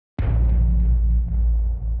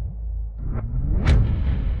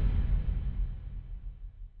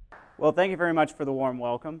Well, thank you very much for the warm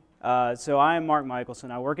welcome. So I am Mark Michelson.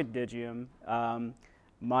 I work at Digium.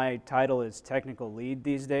 My title is technical lead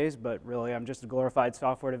these days, but really I'm just a glorified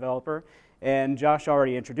software developer. And Josh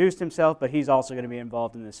already introduced himself, but he's also going to be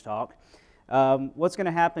involved in this talk. What's going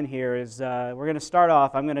to happen here is we're going to start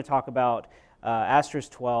off, I'm going to talk about Asterisk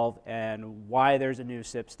 12 and why there's a new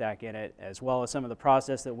SIP stack in it, as well as some of the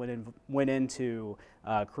process that went into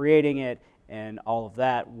creating it and all of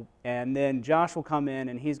that. And then Josh will come in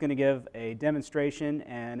and he's going to give a demonstration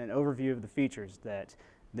and an overview of the features that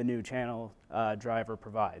the new channel driver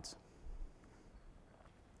provides.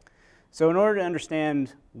 So in order to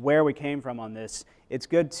understand where we came from on this, it's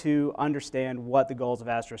good to understand what the goals of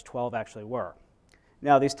Asterisk 12 actually were.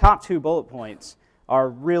 Now, these top two bullet points are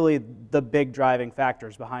really the big driving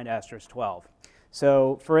factors behind Asterisk 12.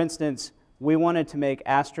 So, for instance, we wanted to make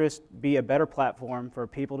Asterisk be a better platform for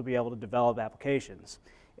people to be able to develop applications.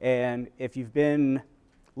 And if you've been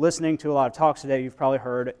listening to a lot of talks today, you've probably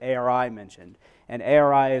heard ARI mentioned. And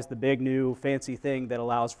ARI is the big new fancy thing that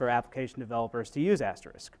allows for application developers to use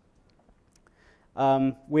Asterisk.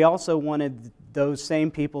 We also wanted those same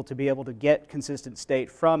people to be able to get consistent state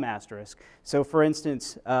from Asterisk. So for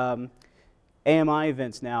instance, AMI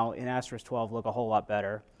events now in Asterisk 12 look a whole lot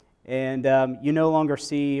better. And you no longer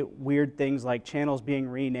see weird things like channels being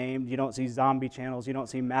renamed. You don't see zombie channels. You don't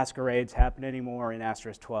see masquerades happen anymore in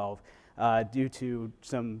Asterisk 12 due to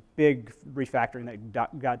some big refactoring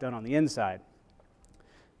that got done on the inside.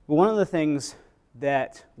 But one of the things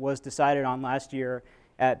that was decided on last year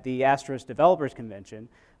at the Asterisk Developers Convention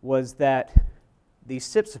was that the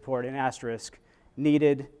SIP support in Asterisk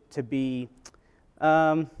needed to be,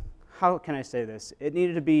 how can I say this? It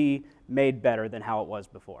needed to be made better than how it was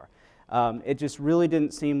before. It just really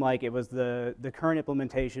didn't seem like it was the current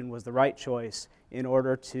implementation was the right choice in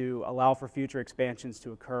order to allow for future expansions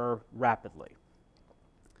to occur rapidly.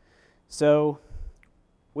 So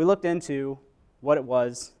we looked into what it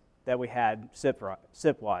was that we had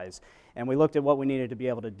SIP-wise, and we looked at what we needed to be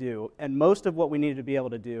able to do, and most of what we needed to be able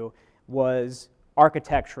to do was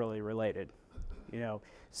architecturally related.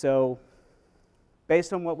 So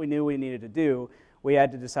based on what we knew we needed to do, we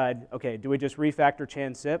had to decide, okay, do we just refactor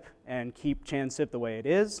ChanSIP and keep ChanSIP the way it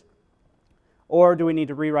is, or do we need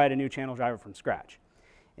to rewrite a new channel driver from scratch?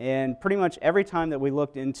 And pretty much every time that we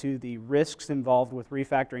looked into the risks involved with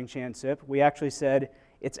refactoring ChanSIP, we actually said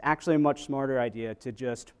it's actually a much smarter idea to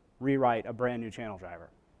just rewrite a brand new channel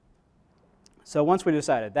driver. So once we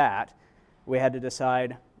decided that, we had to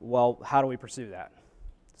decide, well, how do we pursue that?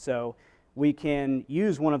 So we can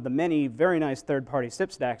use one of the many very nice third-party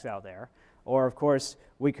SIP stacks out there, or of course,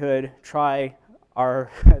 we could try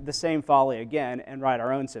the same folly again and write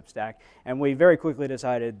our own SIP stack. And we very quickly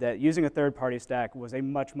decided that using a third-party stack was a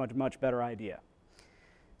much, much, much better idea.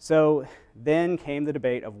 So then came the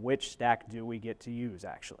debate of which stack do we get to use,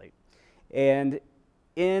 actually. And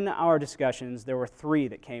in our discussions, there were three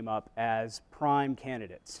that came up as prime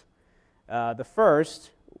candidates. The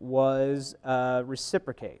first was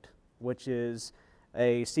Reciprocate, which is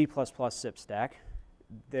a C++ SIP stack.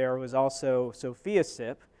 There was also Sophia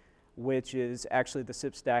SIP, which is actually the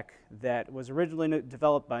SIP stack that was originally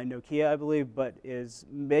developed by Nokia, I believe, but is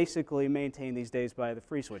basically maintained these days by the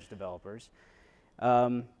FreeSwitch developers.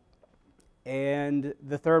 And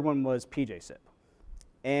the third one was PJSIP.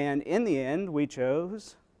 And in the end, we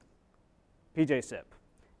chose PJSIP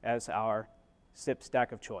as our SIP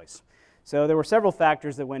stack of choice. So there were several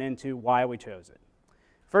factors that went into why we chose it.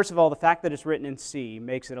 First of all, the fact that it's written in C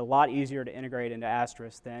makes it a lot easier to integrate into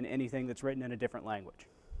Asterisk than anything that's written in a different language.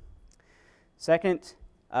 Second,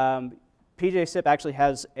 PJSIP actually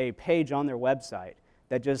has a page on their website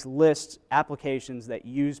that just lists applications that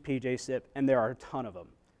use PJSIP, and there are a ton of them.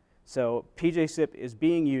 So PJSIP is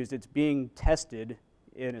being used, it's being tested,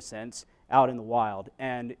 in a sense, out in the wild,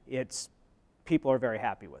 and people are very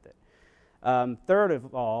happy with it. Third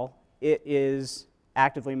of all, it is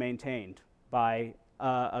actively maintained by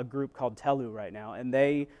a group called Telu right now, and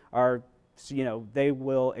they are, they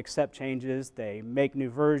will accept changes, they make new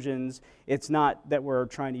versions. It's not that we're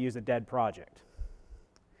trying to use a dead project.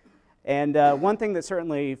 And one thing that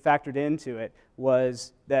certainly factored into it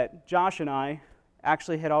was that Josh and I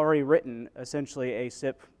actually had already written essentially a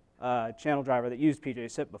SIP channel driver that used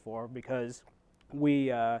PJSIP before, because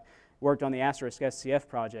we worked on the Asterisk SCF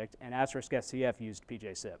project, and Asterisk SCF used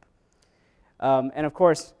PJSIP. And of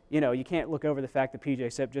course, you can't look over the fact that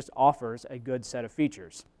PJSIP just offers a good set of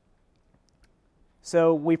features.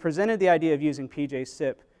 So we presented the idea of using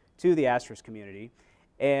PJSIP to the Asterisk community,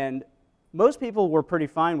 and most people were pretty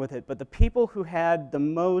fine with it, but the people who had the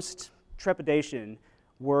most trepidation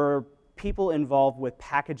were people involved with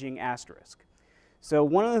packaging Asterisk. So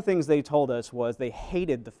one of the things they told us was they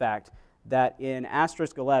hated the fact that in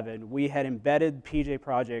Asterisk 11, we had embedded PJ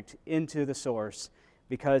Project into the source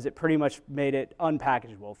because it pretty much made it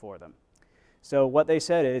unpackageable for them. So what they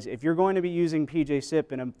said is, if you're going to be using PJ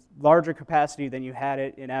SIP in a larger capacity than you had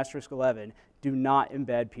it in Asterisk 11, do not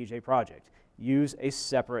embed PJ Project. Use a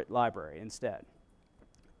separate library instead.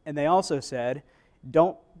 And they also said,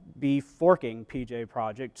 don't be forking PJ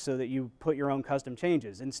Project so that you put your own custom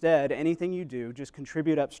changes. Instead, anything you do, just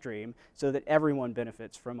contribute upstream so that everyone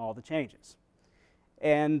benefits from all the changes.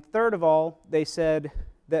 And third of all, they said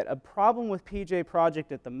that a problem with PJ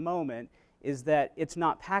Project at the moment is that it's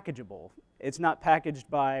not packageable. It's not packaged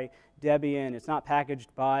by Debian, it's not packaged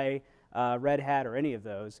by Red Hat or any of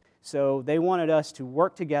those. So they wanted us to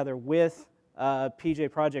work together with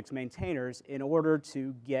PJ Project's maintainers in order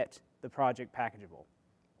to get the project packageable.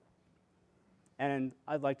 And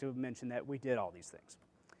I'd like to mention that we did all these things.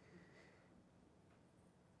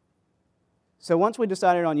 So once we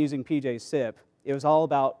decided on using PJ SIP, it was all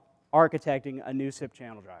about architecting a new SIP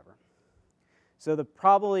channel driver. So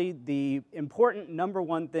probably the important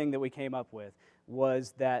 #1 thing that we came up with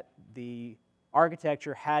was that the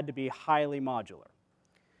architecture had to be highly modular.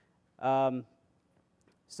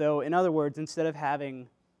 So in other words, instead of having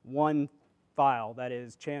one file that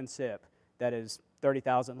is chan SIP, that is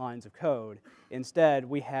 30,000 lines of code, instead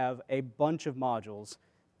we have a bunch of modules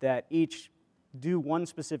that each do one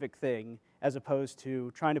specific thing as opposed to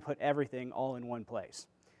trying to put everything all in one place.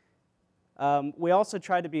 We also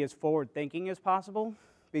tried to be as forward-thinking as possible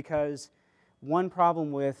because one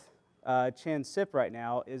problem with chan SIP right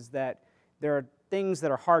now is that there are things that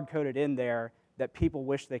are hard-coded in there that people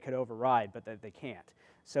wish they could override, but that they can't.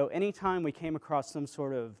 So anytime we came across some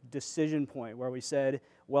sort of decision point where we said,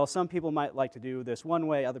 well, some people might like to do this one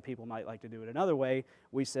way, other people might like to do it another way,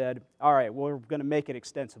 we said, all right, we're going to make it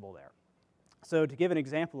extensible there. So to give an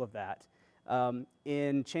example of that,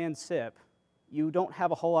 in chan SIP, you don't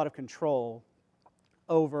have a whole lot of control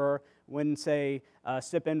over when, say, a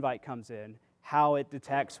SIP invite comes in, how it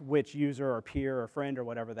detects which user or peer or friend or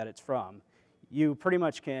whatever that it's from. You pretty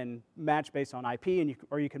much can match based on IP,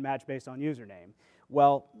 or you can match based on username.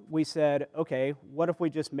 Well, we said, okay, what if we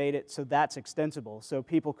just made it so that's extensible, so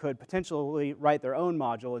people could potentially write their own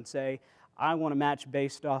module and say, I want to match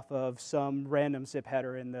based off of some random SIP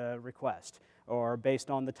header in the request, or based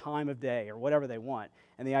on the time of day, or whatever they want.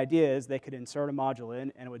 And the idea is they could insert a module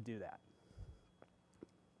in, and it would do that.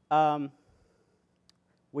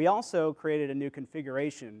 We also created a new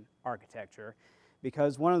configuration architecture,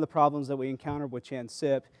 because one of the problems that we encountered with chan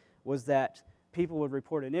SIP was that people would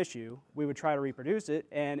report an issue, we would try to reproduce it,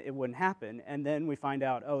 and it wouldn't happen. And then we find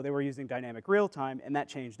out, oh, they were using dynamic real-time, and that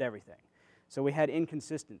changed everything. So we had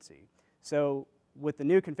inconsistency. So with the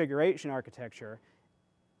new configuration architecture,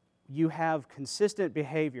 you have consistent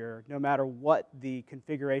behavior no matter what the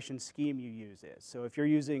configuration scheme you use is. So if you're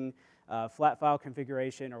using flat file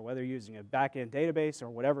configuration, or whether you're using a backend database, or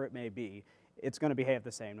whatever it may be, it's going to behave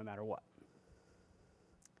the same no matter what.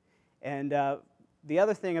 And the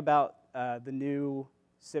other thing about the new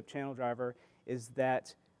SIP channel driver is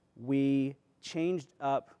that we changed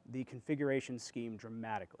up the configuration scheme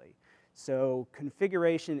dramatically. So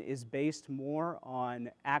configuration is based more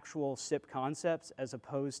on actual SIP concepts as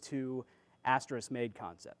opposed to asterisk made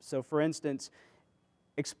concepts. So for instance,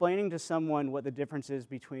 explaining to someone what the difference is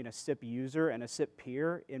between a SIP user and a SIP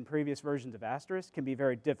peer in previous versions of Asterisk can be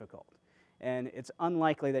very difficult. And it's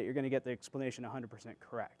unlikely that you're going to get the explanation 100%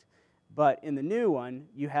 correct. But in the new one,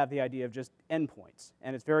 you have the idea of just endpoints.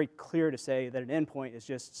 And it's very clear to say that an endpoint is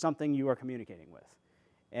just something you are communicating with.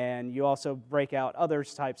 And you also break out other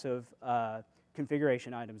types of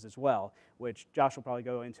configuration items as well, which Josh will probably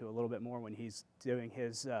go into a little bit more when he's doing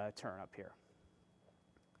his turn up here.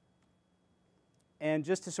 And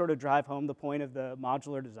just to sort of drive home the point of the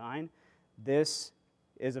modular design, this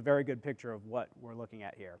is a very good picture of what we're looking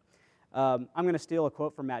at here. I'm going to steal a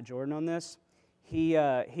quote from Matt Jordan on this.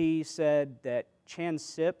 He said that chan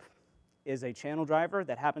SIP is a channel driver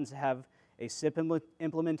that happens to have a SIP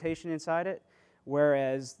implementation inside it,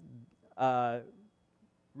 whereas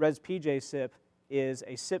Res PJ SIP is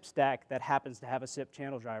a SIP stack that happens to have a SIP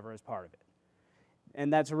channel driver as part of it.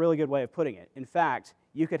 And that's a really good way of putting it. In fact,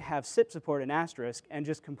 you could have SIP support in Asterisk and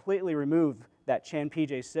just completely remove that chan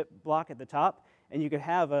PJ SIP block at the top, and you could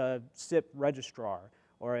have a SIP registrar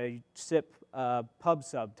or a SIP pub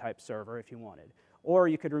sub type server if you wanted. Or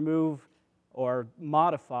you could remove or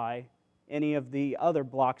modify any of the other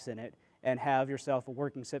blocks in it and have yourself a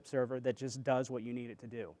working SIP server that just does what you need it to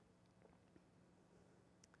do.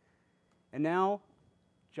 And now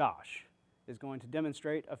Josh is going to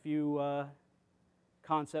demonstrate a few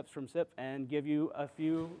concepts from SIP and give you a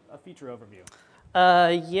feature overview.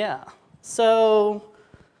 Yeah. So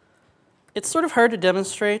it's sort of hard to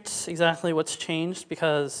demonstrate exactly what's changed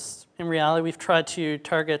because in reality we've tried to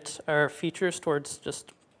target our features towards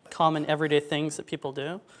just common everyday things that people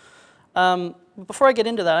do. Before I get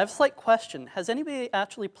into that, I have a slight question. Has anybody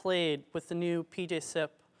actually played with the new PJSIP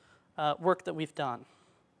work that we've done?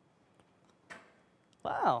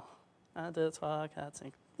 Wow.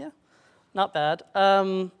 Yeah, not bad.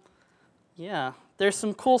 Yeah, there's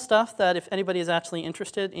some cool stuff that if anybody is actually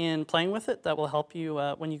interested in playing with it, that will help you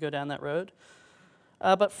when you go down that road.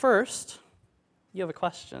 But first, you have a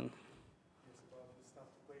question. It's about the stuff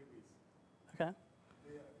to play with. Okay.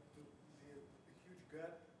 The huge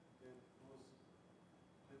gap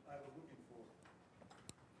that I was looking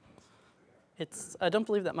for. I don't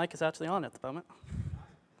believe that mic is actually on at the moment.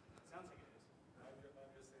 Sounds like it is. I'm just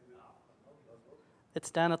saying that. It's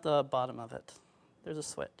down at the bottom of it. There's a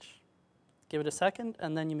switch. Give it a second,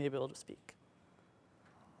 and then you may be able to speak.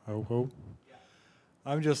 Oh. Yeah.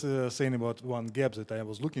 I'm just saying about one gap that I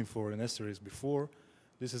was looking for in Asterisk before.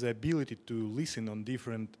 This is the ability to listen on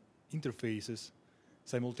different interfaces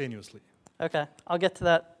simultaneously. Okay, I'll get to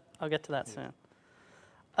that. I'll get to that soon.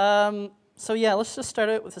 So yeah, let's just start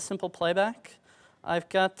out with a simple playback. I've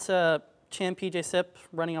got Chan PJSIP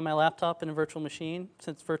running on my laptop in a virtual machine,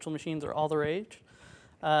 since virtual machines are all the rage.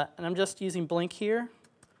 And I'm just using Blink here.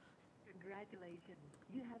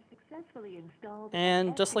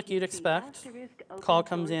 And just like you'd expect, call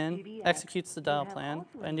comes in, executes the dial plan,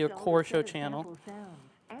 and do a core show channel,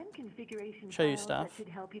 show you stuff.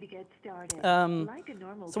 So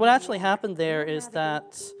what actually happened there is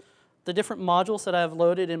that the different modules that I've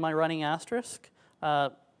loaded in my running Asterisk,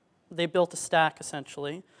 they built a stack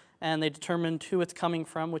essentially, and they determined who it's coming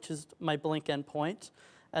from, which is my Blink endpoint.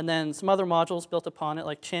 And then some other modules built upon it,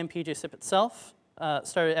 like Chan PJSIP itself,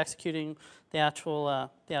 started executing the actual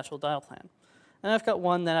dial plan. And I've got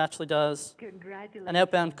one that actually does an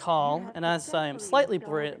outbound call, and as I am slightly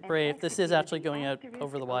brave, this is actually going out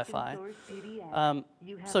over the Wi-Fi.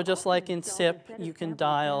 So just like in SIP, you can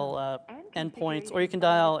dial endpoints, or you can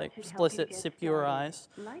dial explicit SIP URIs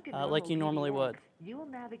like you normally would.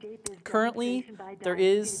 Currently, there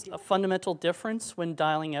is a fundamental difference when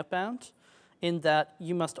dialing outbound in that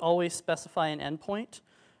you must always specify an endpoint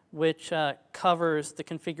which covers the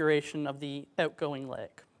configuration of the outgoing leg.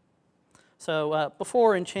 So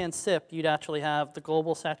before in Chan SIP, you'd actually have the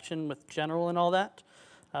global section with general and all that,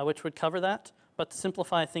 which would cover that. But to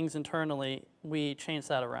simplify things internally, we changed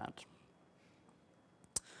that around.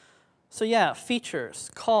 So yeah,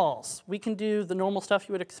 features, calls. We can do the normal stuff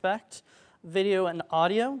you would expect, video and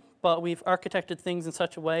audio, but we've architected things in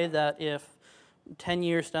such a way that if 10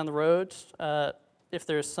 years down the road, if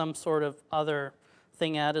there's some sort of other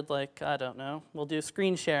thing added, like, I don't know, we'll do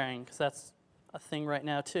screen sharing, because that's a thing right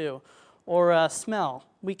now too. Or smell.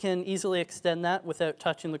 We can easily extend that without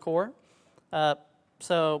touching the core.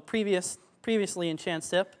 So previously in Chan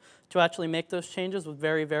SIP, to actually make those changes was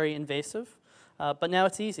very, very invasive. But now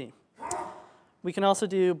it's easy. We can also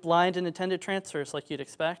do blind and intended transfers like you'd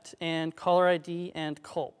expect, and caller ID and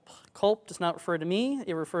Colp. Colp does not refer to me.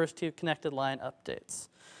 It refers to connected line updates.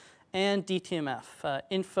 And DTMF,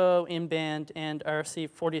 info, in-band, and RC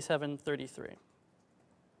 4733.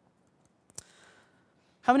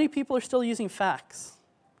 How many people are still using fax?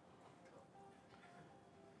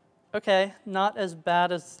 Okay, not as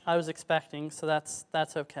bad as I was expecting, so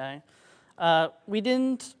that's okay. We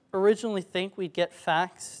didn't originally think we'd get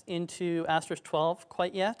fax into Asterisk 12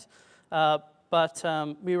 quite yet, but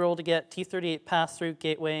we were able to get T38 pass-through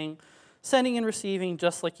gatewaying, sending and receiving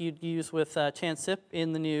just like you'd use with Chan SIP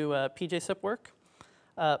in the new PJSIP work.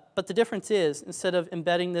 But the difference is, instead of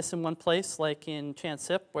embedding this in one place like in Chan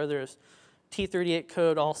SIP, where there's T38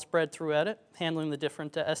 code all spread throughout it, handling the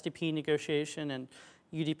different SDP negotiation and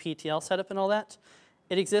UDP-TL setup and all that,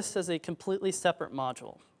 it exists as a completely separate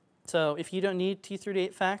module. So if you don't need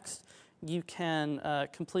T38 fax, you can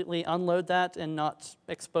completely unload that and not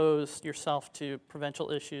expose yourself to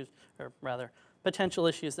potential issues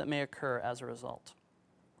that may occur as a result.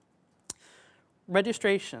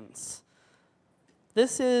 Registrations.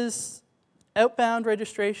 This is outbound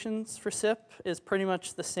registrations for SIP is pretty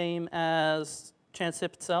much the same as Chan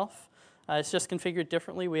SIP itself. It's just configured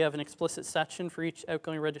differently. We have an explicit section for each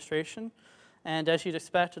outgoing registration. And as you'd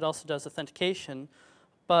expect, it also does authentication.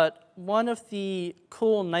 But one of the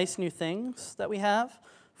cool, nice new things that we have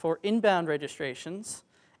for inbound registrations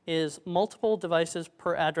is multiple devices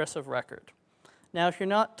per address of record. Now, if you're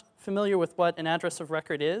not familiar with what an address of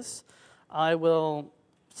record is, I will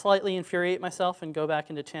slightly infuriate myself and go back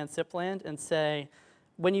into Chan SIP land and say,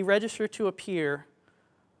 when you register to a peer,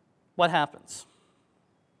 what happens?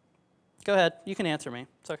 Go ahead, you can answer me,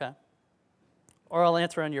 it's okay. Or I'll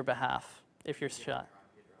answer on your behalf if you're shy.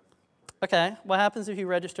 Okay, what happens if you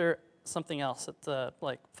register something else at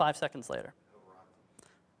like 5 seconds later?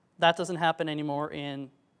 That doesn't happen anymore in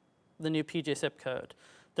the new PJSIP code.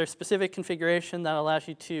 There's specific configuration that allows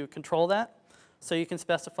you to control that. So you can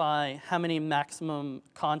specify how many maximum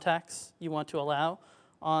contacts you want to allow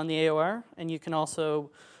on the AOR, and you can also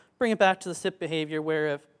bring it back to the SIP behavior where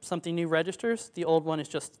if something new registers, the old one is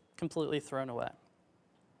just completely thrown away.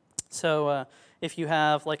 So if you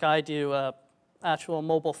have, like I do, an actual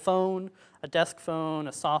mobile phone, a desk phone,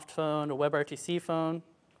 a soft phone, a WebRTC phone,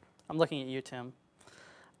 I'm looking at you, Tim,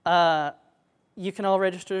 you can all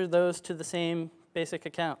register those to the same basic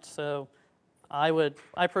account. So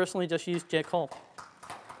I personally just use Colp.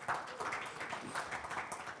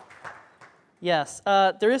 Yes,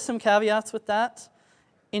 there is some caveats with that.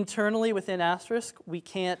 Internally within Asterisk, we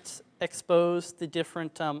can't expose the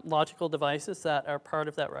different logical devices that are part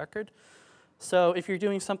of that record. So if you're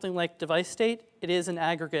doing something like device state, it is an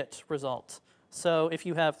aggregate result. So if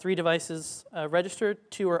you have 3 devices registered,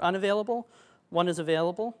 2 are unavailable, 1 is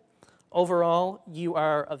available, overall you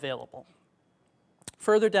are available.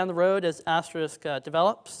 Further down the road, as Asterisk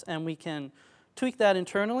develops and we can tweak that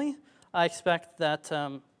internally, I expect that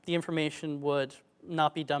the information would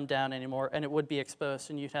not be dumbed down anymore and it would be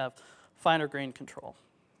exposed and you'd have finer grained control.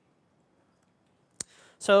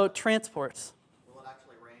 So transports. Will it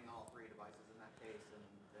actually ring all 3 devices in that case and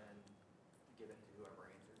then give it to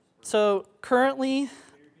whoever answers? So currently,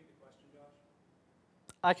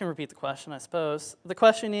 I can repeat the question, I suppose. The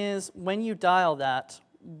question is, when you dial that,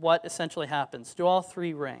 what essentially happens? Do all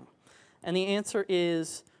 3 ring? And the answer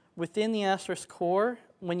is, within the Asterisk core,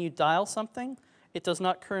 when you dial something, it does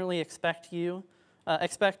not currently expect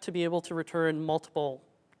to be able to return multiple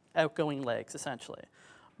outgoing legs, essentially.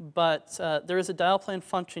 But there is a dial plan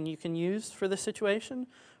function you can use for this situation,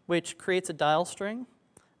 which creates a dial string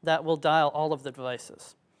that will dial all of the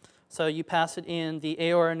devices. So you pass it in the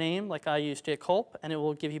AOR name, like I use Colp, and it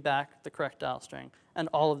will give you back the correct dial string, and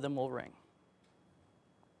all of them will ring.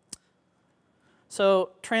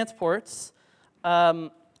 So transports,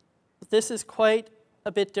 this is quite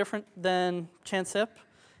a bit different than ChanSIP.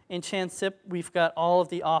 In ChanSIP, we've got all of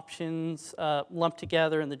the options lumped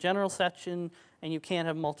together in the general section, and you can't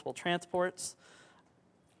have multiple transports.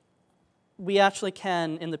 We actually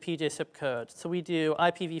can in the PJSIP code. So we do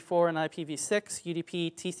IPv4 and IPv6,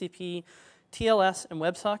 UDP, TCP, TLS, and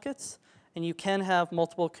WebSockets, and you can have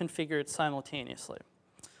multiple configured simultaneously.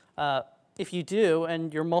 If you do,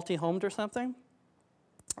 and you're multi-homed or something,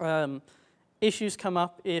 issues come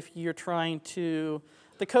up if you're trying to,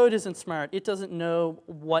 the code isn't smart. It doesn't know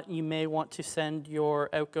what you may want to send your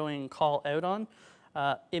outgoing call out on.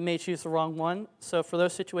 It may choose the wrong one. So for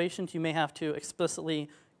those situations, you may have to explicitly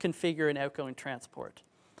configure an outgoing transport.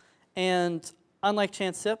 And unlike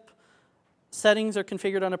ChanSIP, settings are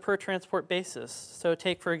configured on a per transport basis. So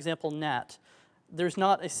take, for example, NAT. There's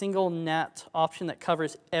not a single NAT option that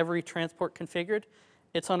covers every transport configured.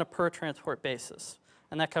 It's on a per transport basis.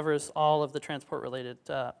 And that covers all of the transport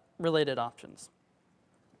related options.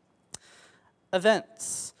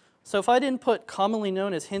 Events. So if I didn't put commonly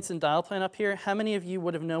known as hints and dial plan up here, how many of you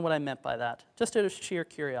would have known what I meant by that? Just out of sheer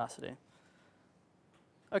curiosity.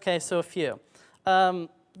 Okay, so a few.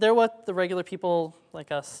 They're what the regular people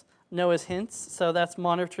like us know as hints. So that's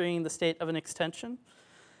monitoring the state of an extension.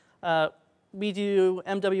 We do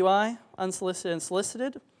MWI, unsolicited and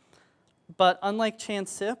solicited. But unlike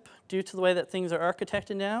ChanSIP, due to the way that things are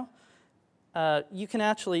architected now, you can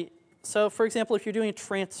actually, so for example, if you're doing a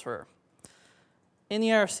transfer, in the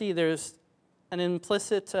IRC there's an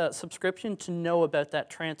implicit subscription to know about that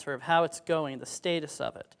transfer, of how it's going, the status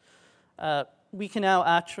of it. We can now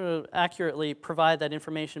accurately provide that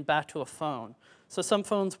information back to a phone. So some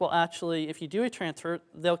phones will actually, if you do a transfer,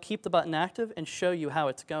 they'll keep the button active and show you how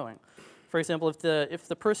it's going. For example, if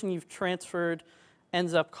the person you've transferred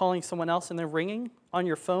ends up calling someone else and they're ringing, on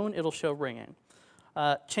your phone it'll show ringing.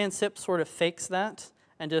 ChanSIP sort of fakes that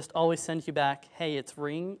and just always sends you back, hey, it's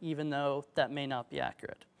ringing, even though that may not be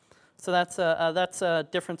accurate. So that's a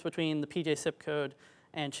difference between the PJSIP code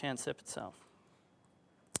and ChanSIP itself.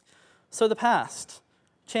 So the past.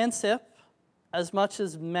 ChanSIP, as much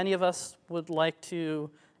as many of us would like to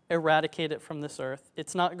eradicate it from this earth,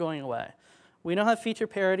 it's not going away. We don't have feature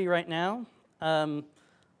parity right now.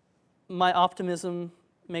 My optimism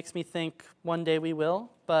makes me think one day we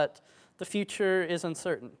will, but the future is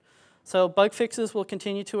uncertain. So bug fixes will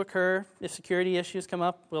continue to occur. If security issues come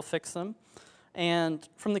up, we'll fix them. And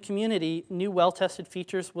from the community, new well-tested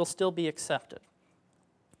features will still be accepted.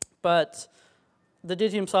 But the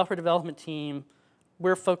Digium software development team,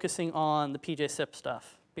 we're focusing on the PJSIP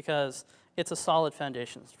stuff because it's a solid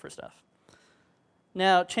foundation for stuff.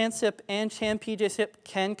 Now, ChanSIP and ChanPJSIP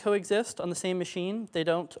can coexist on the same machine. They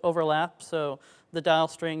don't overlap, so the dial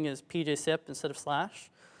string is PJSIP instead of /.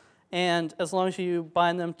 And as long as you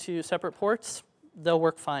bind them to separate ports, they'll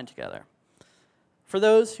work fine together. For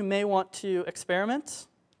those who may want to experiment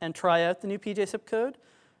and try out the new PJSIP code,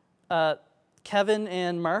 Kevin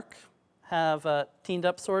and Mark have teamed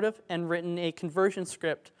up sort of and written a conversion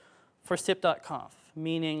script for sip.conf,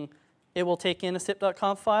 meaning it will take in a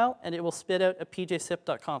sip.conf file and it will spit out a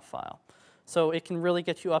pjsip.conf file. So it can really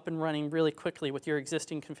get you up and running really quickly with your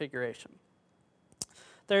existing configuration.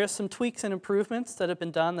 There are some tweaks and improvements that have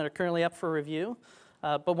been done that are currently up for review,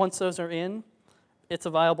 but once those are in, it's a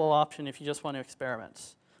viable option if you just want to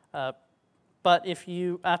experiment. But if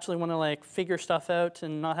you actually want to like figure stuff out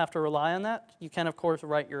and not have to rely on that, you can of course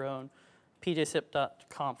write your own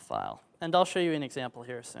pjsip.conf file. And I'll show you an example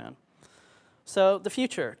here soon. So the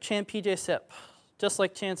future, ChanPJSIP. Just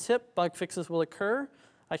like ChanSIP, bug fixes will occur.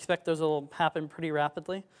 I expect those will happen pretty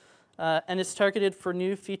rapidly. And it's targeted for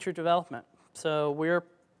new feature development. So we're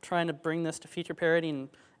trying to bring this to feature parity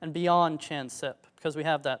and beyond ChanSIP because we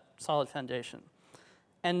have that solid foundation.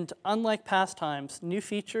 And unlike past times, new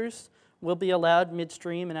features will be allowed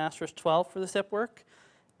midstream in Asterisk 12 for the SIP work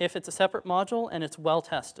if it's a separate module and it's well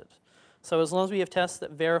tested. So as long as we have tests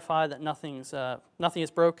that verify that nothing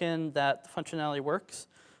is broken, that the functionality works,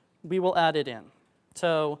 we will add it in.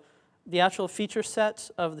 So the actual feature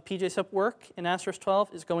set of the PJSIP work in Asterisk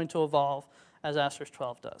 12 is going to evolve as Asterisk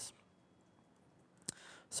 12 does.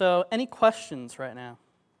 So any questions right now?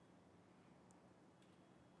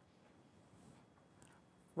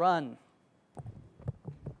 Run.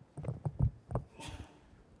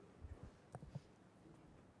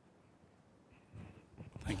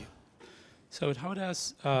 Thank you. So how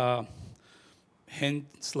does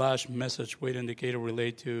hint/message weight indicator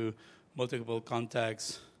relate to multiple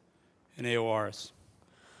contacts in AORs?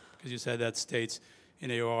 Because you said that states in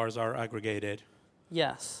AORs are aggregated.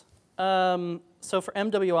 Yes. So for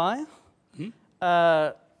MWI,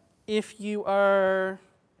 if you are,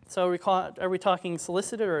 so are we talking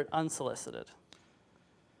solicited or unsolicited?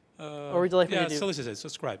 Or would you like me to do? Solicited,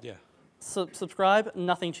 subscribed, yeah. Subscribe,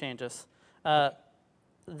 nothing changes.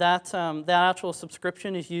 That actual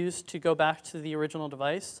subscription is used to go back to the original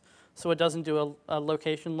device, so it doesn't do a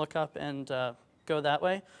location lookup and go that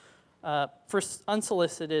way. For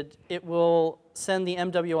unsolicited, it will send the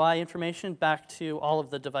MWI information back to all of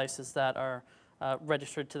the devices that are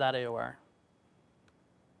registered to that AOR.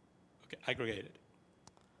 Okay, aggregated.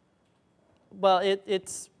 Well,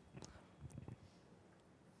 it's...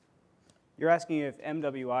 You're asking if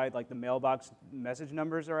MWI, like the mailbox message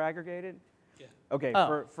numbers, are aggregated? Yeah. Okay,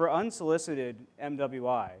 for unsolicited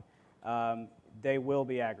MWI, they will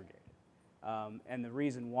be aggregated. And the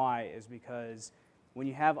reason why is because when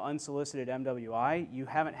you have unsolicited MWI, you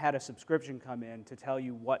haven't had a subscription come in to tell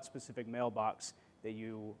you what specific mailbox that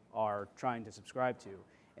you are trying to subscribe to.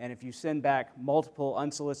 And if you send back multiple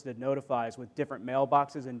unsolicited notifies with different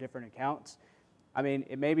mailboxes and different accounts, I mean,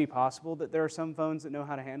 it may be possible that there are some phones that know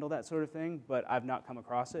how to handle that sort of thing, but I've not come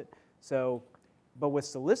across it. So, but with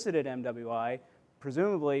solicited MWI,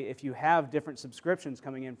 presumably if you have different subscriptions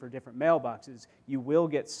coming in for different mailboxes, you will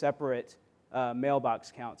get separate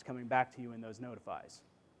mailbox counts coming back to you in those notifies.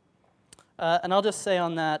 And I'll just say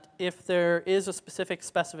on that, if there is a specific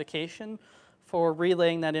specification for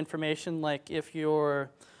relaying that information, like if you're,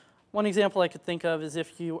 one example I could think of is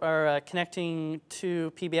if you are connecting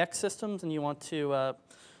to PBX systems and you want to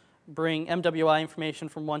bring MWI information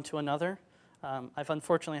from one to another, I've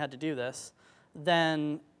unfortunately had to do this,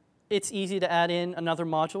 then it's easy to add in another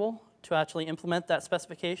module to actually implement that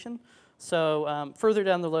specification. So further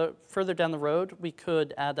down the road, we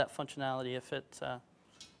could add that functionality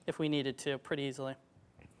if we needed to pretty easily.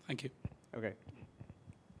 Thank you. Okay.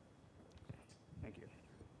 Thank you.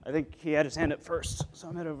 I think he had his hand up first, so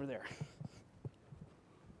I'm head over there.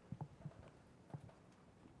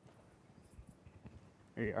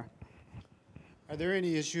 There you are. Are there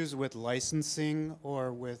any issues with licensing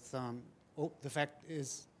or with the fact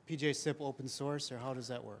is PJSIP open source, or how does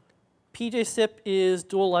that work? PJSIP is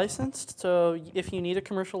dual licensed, so if you need a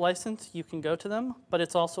commercial license, you can go to them, but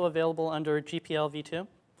it's also available under GPL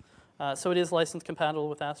v2. So it is license compatible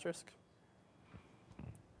with Asterisk.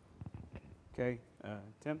 Okay,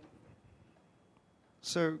 Tim?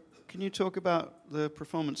 So can you talk about the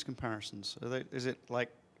performance comparisons? Is it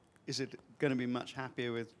going to be much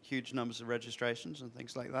happier with huge numbers of registrations and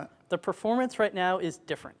things like that? The performance right now is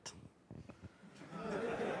different.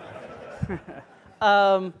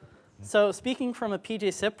 So speaking from a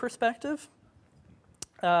PJSIP perspective,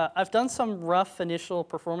 I've done some rough initial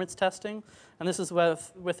performance testing, and this is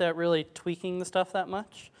without really tweaking the stuff that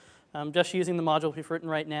much. Just using the module we've written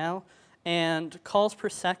right now. And calls per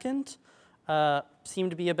second seem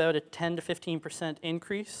to be about a 10 to 15%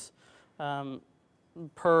 increase per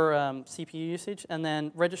CPU usage. And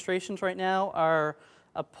then registrations right now are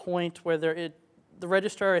a point where the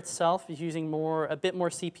registrar itself is using a bit more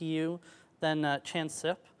CPU than Chance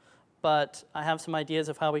SIP. But I have some ideas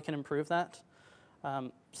of how we can improve that.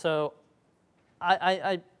 So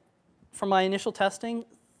from my initial testing,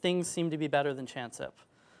 things seem to be better than Chance SIP.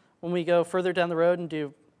 When we go further down the road and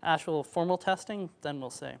do actual formal testing, then we'll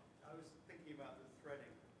see. I was thinking about the threading,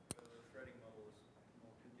 whether the threading model is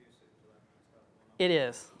more conducive to that kind of stuff. It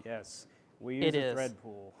is. Yes, we use a thread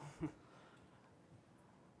pool.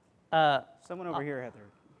 Someone over here had their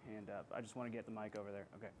hand up. I just want to get the mic over there.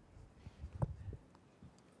 Okay.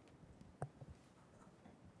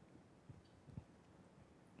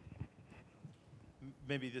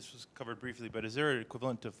 Maybe this was covered briefly, but is there an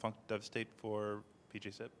equivalent to func dev state for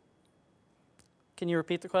PJSIP? Can you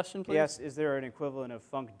repeat the question, please? Yes, is there an equivalent of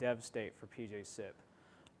func dev state for PJSIP?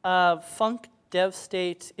 Func dev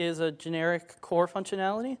state is a generic core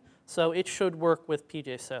functionality, so it should work with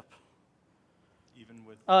PJSIP. Even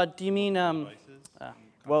with Do you mean devices?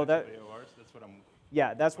 Well, That's what I'm.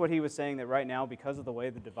 Yeah, that's what he was saying, that right now, because of the way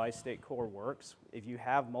the device state core works, if you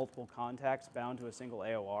have multiple contacts bound to a single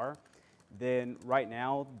AOR, then right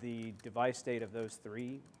now the device state of those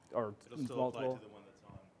three, or It'll still multiple. apply to the one that's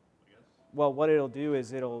on, I guess. Well, what it'll do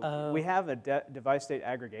is we have a device state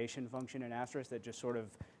aggregation function in Asterisk that just sort of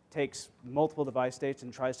takes multiple device states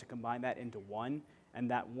and tries to combine that into one, and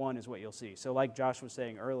that one is what you'll see. So like Josh was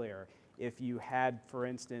saying earlier, if you had, for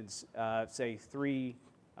instance, say 3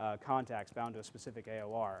 contacts bound to a specific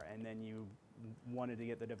AOR, and then you wanted to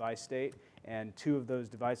get the device state, and 2 of those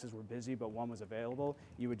devices were busy, but 1 was available,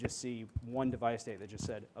 you would just see 1 device state that just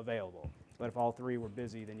said available. But if all 3 were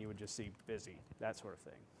busy, then you would just see busy, that sort of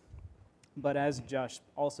thing. But as Josh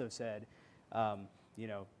also said, you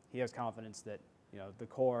know, he has confidence that, you know, the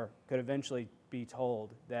core could eventually be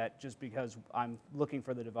told that just because I'm looking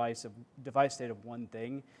for the device state of one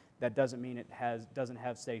thing, that doesn't mean it doesn't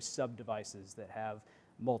have, say, sub-devices that have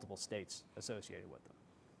multiple states associated with them.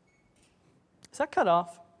 Is that cut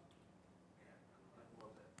off?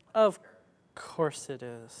 Of course it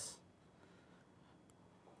is.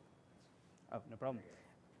 Oh, no problem.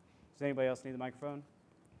 Does anybody else need the microphone?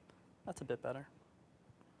 That's a bit better.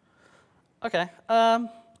 Okay,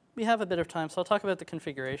 we have a bit of time, so I'll talk about the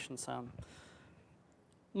configuration some.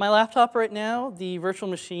 My laptop right now, the virtual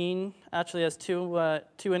machine actually has two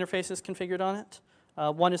interfaces configured on it.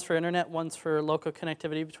 One is for internet, one's for local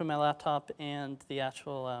connectivity between my laptop and the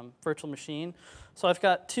actual virtual machine. So I've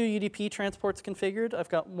got 2 UDP transports configured. I've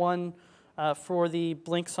got one for the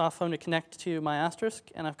Blink soft phone to connect to my Asterisk,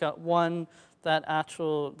 and I've got one that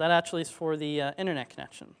actually is for the internet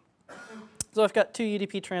connection. So I've got 2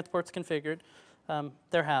 UDP transports configured.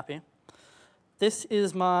 They're happy. This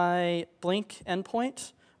is my Blink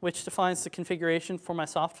endpoint, which defines the configuration for my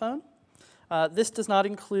soft phone. This does not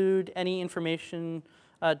include any information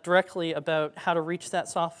directly about how to reach that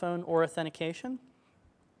soft phone or authentication.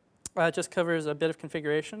 It just covers a bit of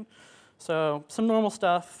configuration. So some normal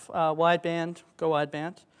stuff, wideband, go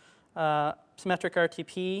wideband, symmetric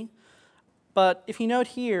RTP. But if you note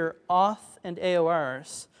here, auth and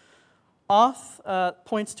AORs, auth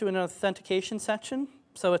points to an authentication section,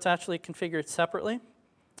 so it's actually configured separately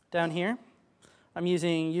down here. I'm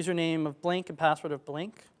using username of Blink and password of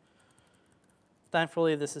Blink.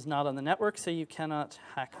 Thankfully, this is not on the network, so you cannot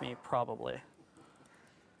hack me, probably.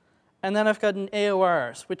 And then I've got an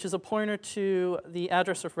AORs, which is a pointer to the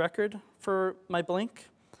address of record for my Blink,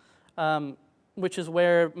 which is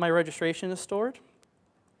where my registration is stored.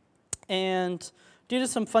 And due to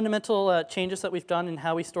some fundamental changes that we've done in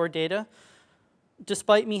how we store data,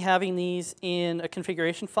 despite me having these in a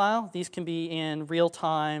configuration file, these can be in real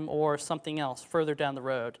time or something else further down the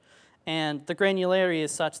road. And the granularity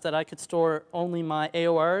is such that I could store only my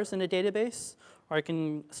AORs in a database, or I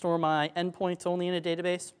can store my endpoints only in a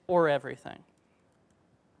database, or everything.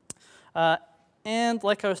 And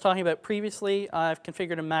like I was talking about previously, I've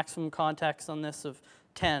configured a maximum contacts on this of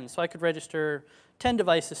 10, so I could register 10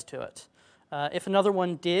 devices to it. If another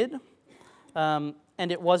one did, and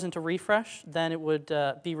it wasn't a refresh, then it would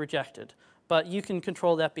be rejected. But you can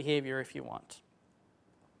control that behavior if you want.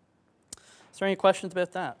 Is there any questions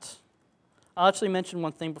about that? I'll actually mention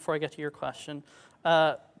one thing before I get to your question.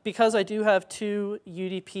 Because I do have 2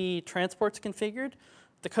 UDP transports configured,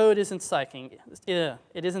 the code isn't psychic. It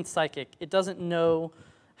isn't psychic. It doesn't know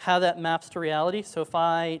how that maps to reality. So if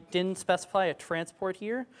I didn't specify a transport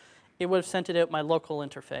here, it would have sent it out my local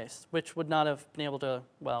interface, which would not have been able to,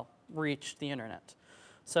 well, reach the internet.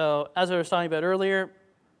 So as I was talking about earlier,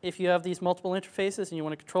 if you have these multiple interfaces and you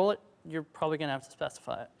want to control it, you're probably going to have to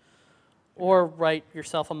specify it. Or write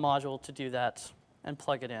yourself a module to do that and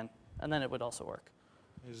plug it in, and then it would also work.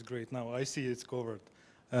 It's great. Now I see it's covered.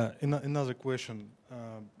 Another question.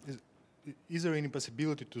 Is there any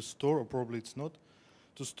possibility to store, or probably it's not,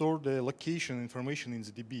 to store the location information in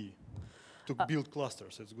the DB to build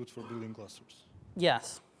clusters? It's good for building clusters.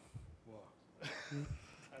 Yes. Wow.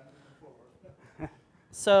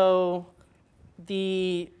 So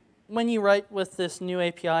when you write with this new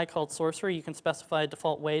API called Sorcerer, you can specify a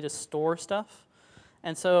default way to store stuff.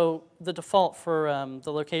 And so the default for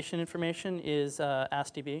the location information is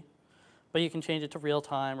AskDB, but you can change it to real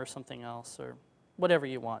time or something else or whatever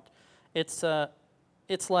you want. It's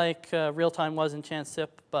like real time was in PJSIP,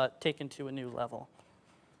 but taken to a new level.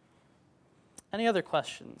 Any other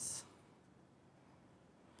questions?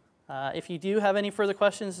 If you do have any further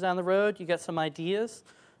questions down the road, you get some ideas,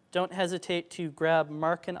 don't hesitate to grab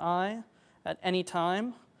Mark and I at any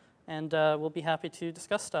time, and we'll be happy to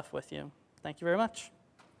discuss stuff with you. Thank you very much.